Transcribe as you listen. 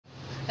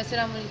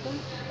अस्सलाम वालेकुम।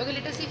 Okay,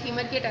 let us सी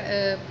femur के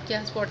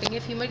क्या स्पॉटिंग है।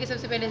 फीमर के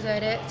सबसे पहले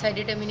ज़ाहिर है side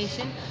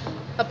determination,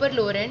 upper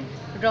lower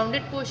and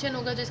rounded portion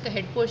होगा जो इसका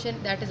head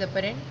portion, that is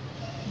upper and.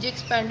 जो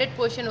एक्सपैंडेड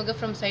पोर्शन होगा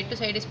फ्रॉम साइड टू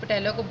साइड, इस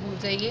पटेला को भूल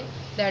जाइए,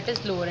 that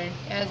is lower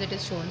and as it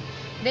is shown.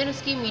 Then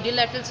उसकी मीडियल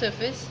लैटरल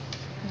सरफेस,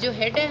 जो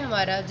हेड है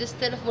हमारा जिस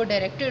तरफ वो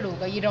डायरेक्टेड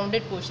होगा, ये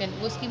राउंडेड पोर्शन,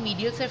 वो उसकी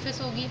मीडियल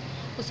सरफेस होगी।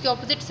 उसकी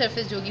ऑपोजिट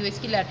सरफेस जो होगी वो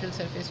इसकी लैटरल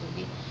सरफेस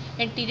होगी।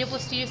 Anterior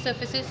posterior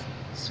surfaces,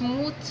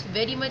 smooth,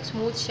 very much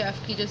smooth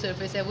shaft की जो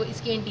सरफेस है वो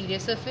इसकी इंटीरियर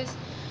सरफेस,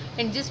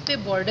 एंड जिस पे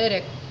बॉर्डर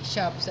है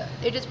शार्प सा,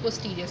 इट इज़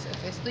पोस्टीरियर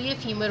सरफेस। तो ये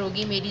फीमर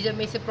होगी मेरी। जब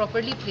मैं इसे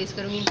प्रॉपर्ली प्लेस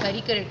करूँगी इन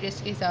सारी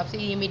करेक्टरिस्टिक्स के हिसाब से,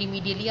 ये मेरी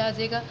मीडियली आ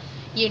जाएगा,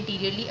 ये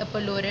इंटीरियरली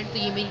अपर लोअर एंड, तो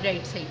ये मेरी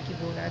राइट साइड की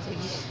बोन आ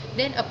जाएगी।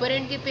 देन अपर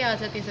एंड के पे आ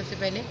जाते हैं। सबसे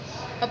पहले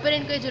अपर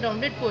एंड का जो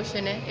राउंडेड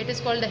पोर्शन है, it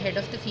is called the head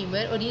of the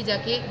femur, और ये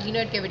जाके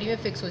ग्लिनोइड कैविटी में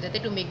फिक्स हो जाते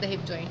हैं to make the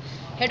hip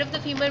joint. Head of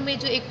the femur में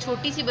जो एक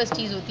छोटी सी बस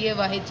चीज़ होती है,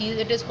 वाहिद चीज़,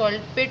 इट इज़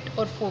कॉल्ड पिट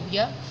और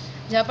फोबिया,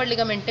 जहाँ पर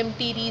लिगामेंटम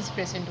टीरीज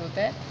प्रेजेंट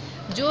होता है।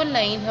 जो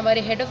लाइन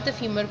हमारे हेड ऑफ द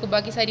फीमर को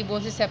बाकी सारी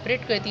बोन से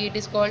सेपरेट करती है, it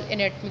is called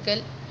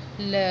anatomical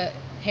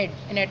head.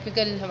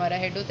 Anatomical हमारा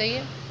हेड होता है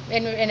ये,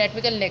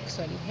 एनाटमिकल नेक,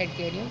 सॉरी हेड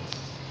कह रही हूँ।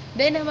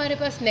 देन हमारे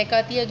पास नेक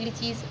आती है अगली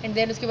चीज़, एंड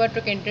देन उसके बाद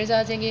ट्रोकेंटर्स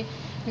आ जाएंगे।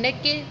 नेक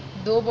के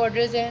दो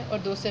बॉर्डर्स हैं और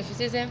दो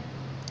सर्फेसेस हैं।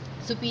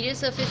 सुपीरियर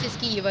सरफेस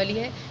इसकी ये वाली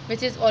है,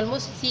 which is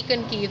almost C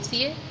concave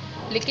सी है,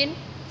 लेकिन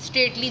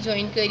स्ट्रेटली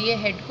ज्वाइन करी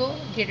है हेड को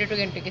ग्रेटर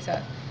ट्रोकेंटर के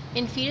साथ।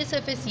 इन्फीरियर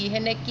सरफेस ये है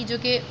नेक की, जो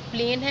कि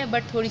प्लेन है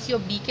बट थोड़ी सी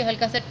ऑब्लिक है,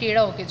 हल्का सा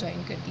टेढ़ा होकर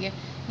ज्वाइन करती है।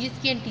 ये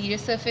इसकी इंटीरियर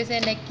सरफेस है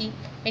नेक की,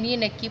 एंड ये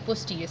नेक की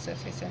पोस्टीरियर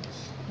सरफेस है।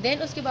 देन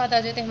उसके बाद आ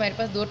जाते हैं हमारे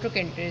पास दो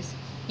ट्रोकेंटर्स।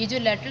 ये जो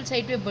लैटरल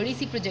साइड पे बड़ी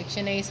सी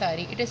प्रोजेक्शन है ये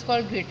सारी, it is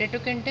called greater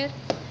trochanter.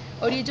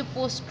 और ये जो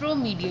पोस्ट्रो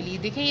मीडियली,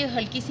 देखें ये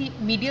हल्की सी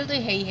मीडियल तो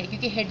है ही है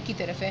क्योंकि हेड की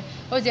तरफ है,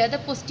 और ज़्यादा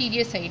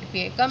पोस्टीरियर साइड पे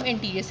है, कम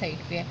एंटीरियर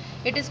साइड पे है,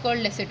 it is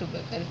called lesser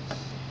tubercle.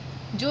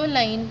 जो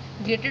लाइन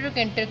ग्रेटर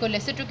ट्रोकेंटर को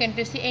लेसर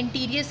ट्रोकेंटर से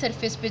एंटीरियर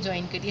सरफेस पे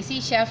ज्वाइन करती है,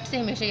 इसी शाफ्ट से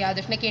हमेशा याद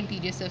रखना कि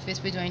एंटीरियर सरफेस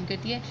पे ज्वाइन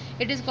करती है,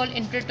 इट इज़ कॉल्ड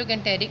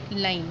इंटरट्रोकेंटेरिक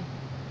लाइन।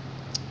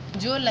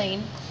 जो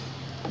लाइन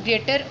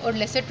ग्रेटर और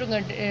लेसर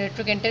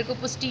ट्रोकेंटर को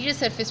पोस्टीरियर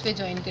सरफेस पे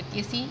ज्वाइन करती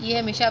है, सी ये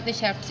हमेशा आपने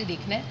शाफ्ट से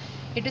देखना है,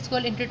 इट इज़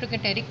कॉल्ड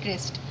इंटरट्रोकेंटेरिक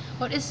क्रेस्ट।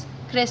 और इस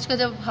क्रेस्ट का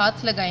जब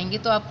हाथ लगाएंगे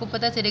तो आपको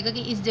पता चलेगा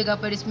कि इस जगह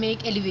पर इसमें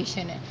एक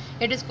एलिवेशन है,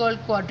 it is called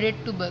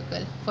quadrat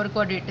tubercle for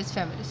quadratus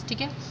femoris,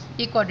 ठीक है,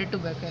 ये क्वाड्रेट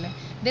टूबरकल है।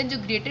 देन जो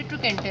ग्रेटर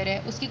ट्रोकेंटर है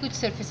उसकी कुछ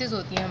सर्फेसेज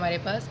होती हैं हमारे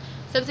पास।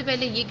 सबसे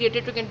पहले ये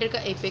ग्रेटर ट्रोकेंटर का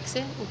एपेक्स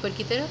है ऊपर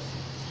की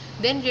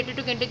तरफ। देन ग्रेटर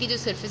ट्रोकेंटर की जो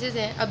सर्फेसेज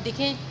हैं, अब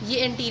देखें ये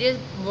anterior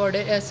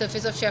border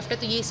surface of shaft है,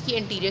 तो ये इसकी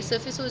एंटीरियर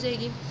सरफेस हो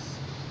जाएगी।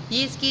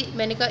 ये इसकी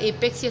मैंने कहा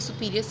एपेक्स या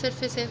सुपीरियर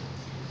सरफेस है।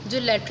 जो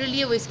लैटरली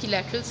है वो इसकी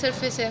लैटरल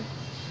सरफेस है।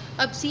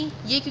 अब सी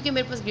ये क्योंकि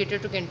मेरे पास ग्रेटर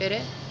ट्रोकेंटर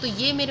है, तो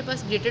ये मेरे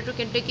पास ग्रेटर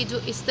ट्रोकेंटर की जो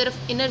इस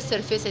तरफ इनर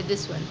सरफेस है,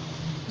 दिस वन,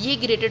 ये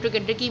ग्रेटर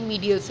ट्रोकेंटर की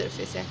मीडियल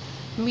सरफेस है।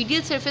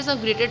 Medial surface of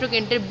greater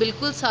trochanter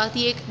बिल्कुल साथ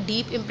ही एक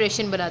डीप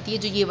इंप्रेशन बनाती है,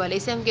 जो ये वाला,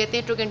 इसे हम कहते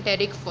हैं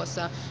trochanteric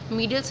fossa.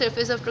 Medial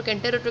surface of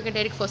trochanter और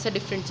ट्रोकेंटेरिक फोसा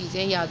डिफरेंट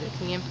चीज़ें याद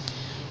रखनी है।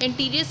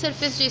 इंटीरियर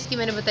सरफेस जो इसकी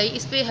मैंने बताई,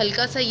 इस पर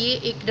हल्का सा ये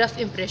एक रफ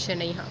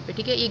इंप्रेशन है यहाँ पे,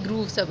 ठीक है, ये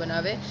ग्रूव सा बना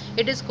हुआ है,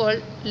 it is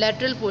called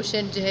lateral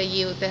portion जो है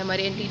ये होता है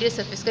हमारे इंटीरियर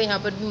सरफेस का, यहाँ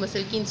पर भी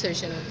मसल की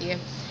इंसर्शन होती है।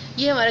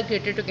 ये हमारा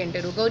ग्रेटर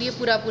ट्रोकेंटर होगा, और ये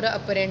पूरा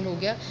अपर एंड हो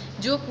गया।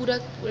 जो पूरा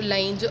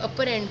लाइन जो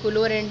अपर एंड को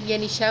लोअर एंड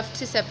यानी शाफ्ट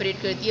से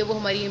सेपरेट करती है, वो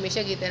हमारी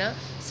हमेशा की तरह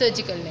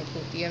सर्जिकल नेक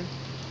होती है।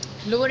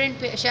 लोअर एंड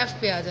पे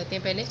शाफ्ट पे आ जाते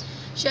हैं। पहले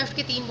शाफ्ट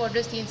के तीन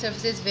बॉर्डर्स, तीन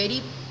सर्फेसेज वेरी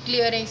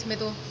क्लियर हैं इसमें।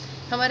 तो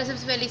हमारा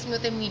सबसे पहले इसमें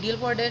होता है मीडियल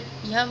बॉर्डर,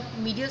 यहाँ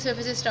मीडियल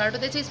सर्फेसेज स्टार्ट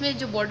होते हैं। इसमें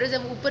जो बॉर्डर्स हैं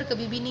वो ऊपर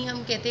कभी भी नहीं,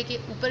 हम कहते हैं कि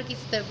ऊपर की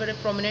तरफ पर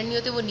प्रोमिनेंट नहीं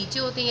होते, वो नीचे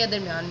होते हैं या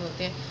दरमियान में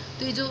होते हैं।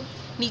 तो ये जो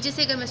नीचे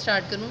से अगर मैं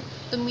स्टार्ट करूँ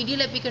तो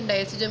मीडियल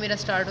एपिकंडाइल से जो मेरा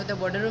स्टार्ट होता है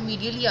बॉर्डर, वो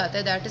मीडियल ही आता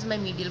है, that is my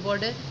medial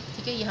border,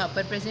 ठीक है, यहाँ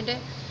पर प्रेजेंट है।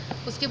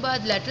 उसके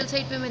बाद लैटरल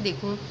साइड पे मैं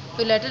देखूँ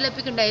तो लैटरल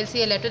एपिकंडाइल से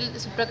या लैटरल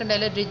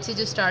सुप्राकंडाइलर रिज से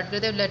जो स्टार्ट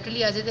करता है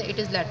लैटरली आ जाता है, it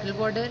is lateral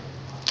border.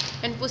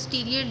 And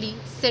posteriorly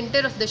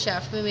centre of the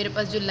shaft में मेरे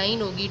पास जो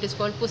लाइन होगी, it is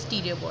called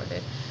posterior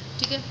border,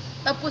 ठीक है।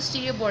 अब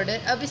पोस्टीरियर बॉर्डर,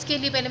 अब इसके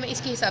लिए पहले मैं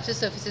इसके हिसाब से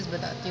सर्फेसेस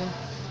बताती हूँ।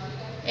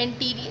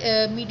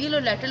 एंटीरियर मीडियल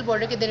और लैटरल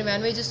बॉर्डर के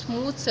दरमियान में जो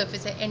स्मूथ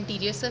सर्फेस है,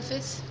 एंटीरियर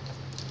सर्फेस।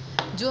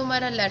 जो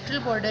हमारा लैटरल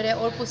बॉर्डर है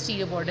और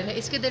पोस्टीरियर बॉर्डर है,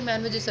 इसके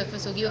दरमियान में जो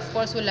सर्फेस होगी ऑफ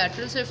कोर्स वो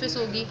लैटरल सर्फेस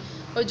होगी,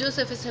 और जो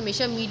सर्फेस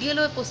हमेशा मीडियल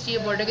और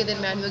पोस्टीरियर बॉर्डर के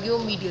दरमियान में होगी वो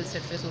मीडियल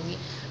सर्फेस होगी।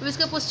 अब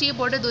इसका पोस्टीरियर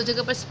बॉर्डर दो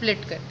जगह पर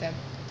स्प्लिट करता है।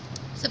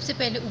 सबसे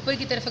पहले ऊपर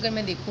की तरफ अगर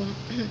मैं देखूँ,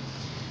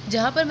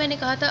 जहाँ पर मैंने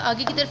कहा था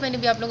आगे की तरफ, मैंने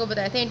भी आप लोगों को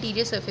बताया था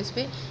इंटीरियर सरफेस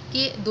पे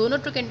कि दोनों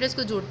ट्रोकेंटर्स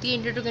को जोड़ती है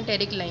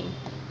इंटरट्रोकेंटेरिक लाइन,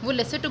 वो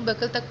लेसर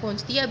ट्यूबरकल तक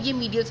पहुँचती है। अब ये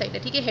मीडियल साइड है,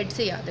 ठीक है, हेड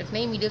से याद रखना,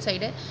 ये मीडियल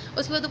साइड है।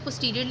 उसके बाद वो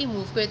पोस्टीरियरली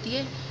मूव करती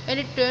है and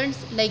it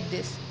turns like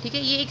this, ठीक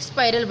है, ये एक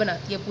स्पाइरल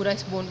बनाती है पूरा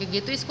इस बोन के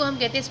लिए, तो इसको हम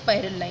कहते हैं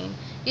स्पाइरल लाइन।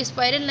 ये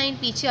स्पाइरल लाइन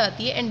पीछे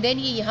आती है एंड देन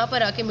ये यहाँ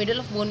पर आके मिडल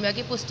ऑफ बोन में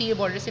आके पोस्टीरियर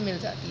बॉर्डर से मिल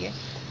जाती है।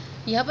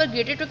 यहाँ पर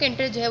ग्रेटर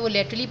ट्रोकेंटर जो है वो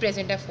लेटरली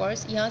प्रेजेंट है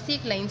ऑफकोर्स, यहाँ से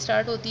एक लाइन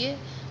स्टार्ट होती है,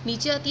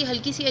 नीचे आती है,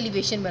 हल्की सी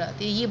एलिवेशन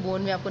बनाती है, ये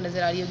बोन में आपको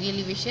नज़र आ रही होगी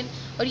एलिवेशन,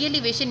 और ये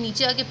एलिवेशन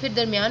नीचे आके फिर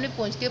दरमियान में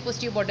पहुँचती है,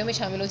 पोस्टीरियर बॉर्डर में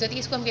शामिल हो जाती है,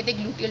 इसको हम कहते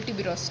हैं ग्लूटियल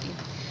ट्यूबरोसिटी।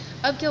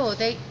 अब क्या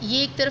होता है,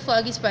 ये एक तरफ आ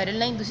गई स्पायरल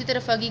लाइन, दूसरी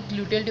तरफ आ गई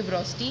ग्लूटेल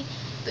ट्यूबरोसिटी,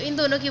 तो इन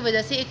दोनों की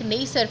वजह से एक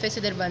नई सरफेस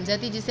इधर बन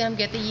जाती है जिसे हम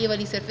कहते हैं ये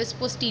वाली surface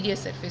posterior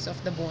surface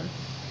of the bone.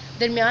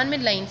 दरमियान में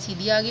लाइन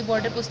सीधी आ गई,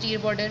 बॉर्डर पोस्टीरियर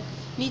बॉर्डर,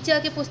 नीचे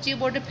आके पोस्टीरियर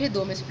बॉर्डर फिर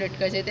दो में स्प्लिट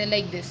कर देते हैं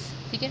लाइक दिस,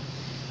 ठीक है।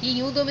 ये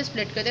यूँ दो में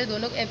स्प्लिट करते हैं,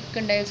 दोनों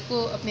कंडाइल्स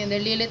को अपने अंदर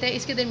ले लेता है।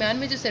 इसके दरमियान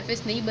में जो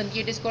सरफेस नहीं बनती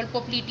है इट इज़ कॉल्ड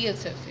पॉप्लीटियल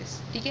सरफेस,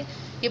 ठीक है।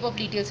 ये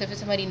पॉप्लीटियल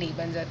सरफेस हमारी नहीं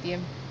बन जाती है।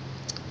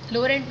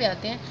 लोअर एंड पे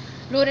आते हैं।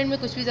 लोअर एंड में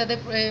कुछ भी ज़्यादा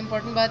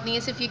इंपॉर्टेंट बात नहीं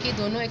है, सिर्फ ये कि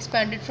दोनों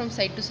expanded from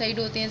side to side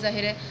होते हैं।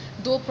 ज़ाहिर है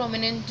दो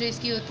प्रोमिनेंट जो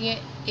इसकी होती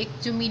हैं, एक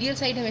जो मीडियल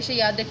साइड हमेशा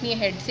याद रखनी है,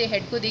 हेड से,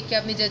 हेड को देख के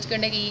आपने जज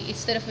करना है कि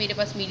इस तरफ मेरे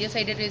पास मीडियल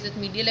साइड है तो इज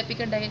मीडियल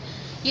एपिकंडाइल,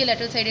 ये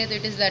लेटरल साइड है तो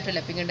it is lateral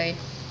epicondyle.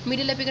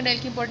 Medial epicondyle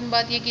की इंपॉर्टेंट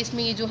बात यह कि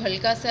इसमें ये जो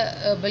हल्का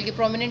सा बल्कि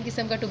प्रोमिनेंट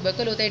किस्म का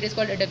टुबर्कल होता है it is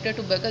called adductor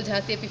tubercle, जहाँ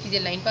से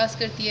एपिफिजियल लाइन पास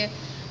करती है।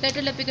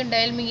 लेटरल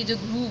एपिकंडाइल में ये जो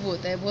ग्रूव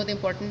होता है बहुत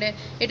इंपॉर्टेंट है,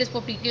 इट इज़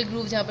पॉप्लीटियल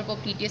ग्रूव, जहाँ पर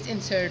पॉप्लीटियस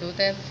इंसर्ट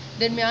होता है।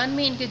 दरमियान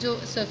में इनके जो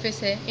सरफेस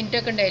है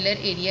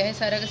इंटरकंडाइलर एरिया है,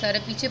 सारा का सारा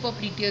पीछे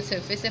पॉप्लीटियल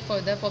सरफेस है,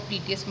 फॉर द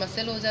पॉप्लीटियस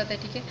मसल हो जाता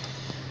है, ठीक है।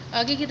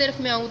 आगे की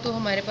तरफ मैं आऊँ तो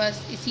हमारे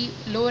पास इसी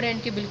लोअर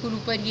एंड के बिल्कुल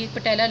ऊपर ये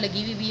पटेला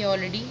लगी हुई भी है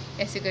ऑलरेडी,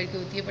 ऐसे करके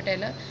होती है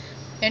पटेला,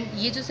 एंड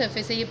ये जो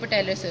सरफेस है ये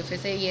पटेलर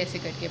सरफेस है, ये ऐसे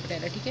करके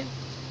पटेला, ठीक है।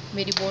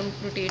 मेरी बोन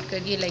रोटेट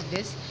करिए लाइक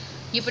दिस,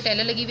 ये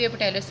पटेला लगी हुई है,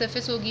 पटेलर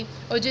सरफेस होगी,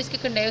 और जो इसके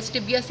कंडाइल्स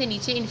टिबिया से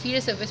नीचे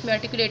इंफीरियर सरफेस में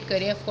आर्टिकुलेट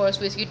करें ऑफ कोर्स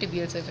वो इसकी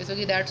टिबियल सरफेस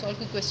होगी। That's all.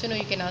 कोई क्वेश्चन हो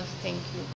you can ask. Thank you.